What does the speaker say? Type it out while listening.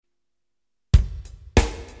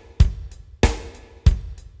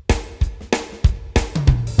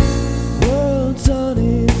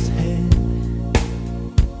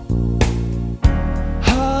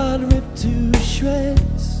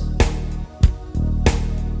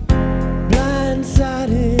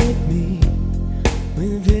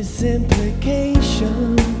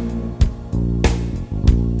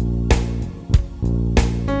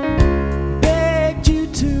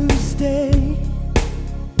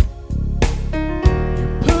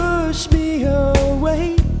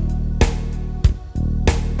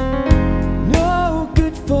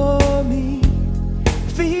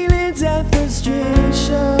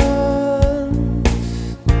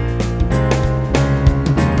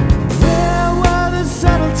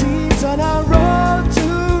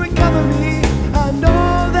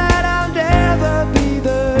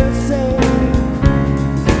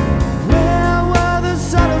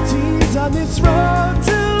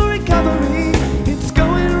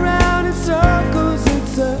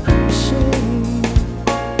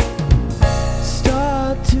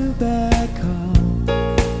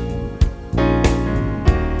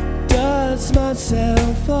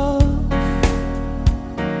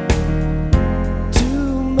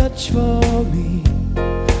me.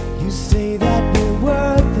 You say that we're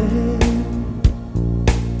worth it.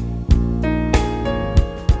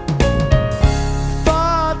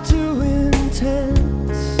 Far too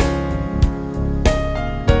intense.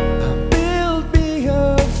 Build me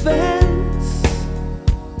a fence.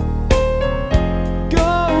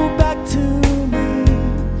 Go back to me.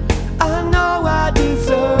 I know I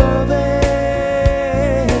deserve it.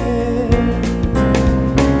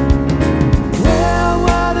 Where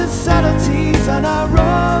were the subtleties on our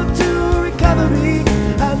road to recovery?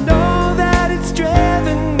 I know that it's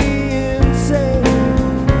driven me insane.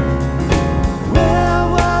 Where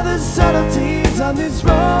were the subtleties on this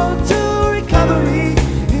road to recovery?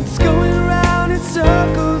 It's going round in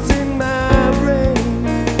circles in my brain.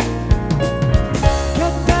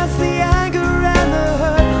 Get past the anger and the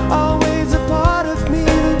hurt, always a part of me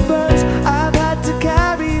that burns. I've had to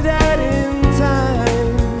carry that in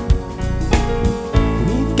time.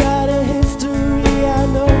 We've got a history, I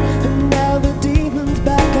know, and now the demon's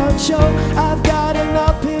back on show. I've got an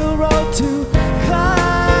uphill road to climb.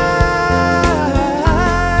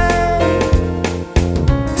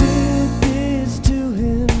 Did this to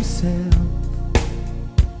himself.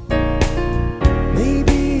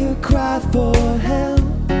 Maybe a cry for help.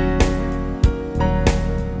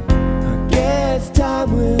 I guess time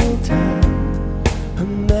will tell. A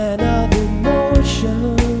man of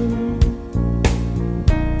emotion.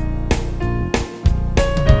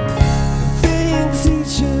 Thinks he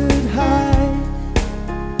should hide.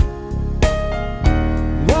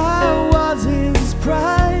 Why was his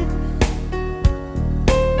pride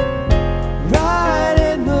right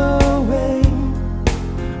in the way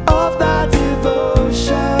of my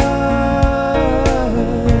devotion?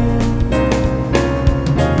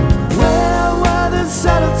 Where were the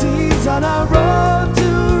subtleties on our road to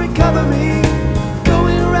recovery?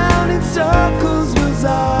 Going round in circles was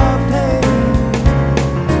our pain.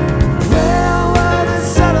 Where were the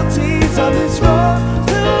subtleties on this road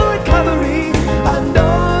to recovery? I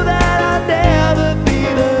know that I'll never be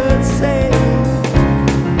the same.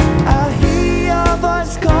 I hear your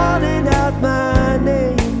voice calling out my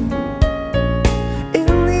name. In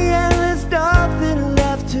the end, there's nothing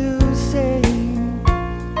left to say.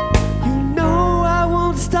 You know I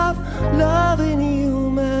won't stop loving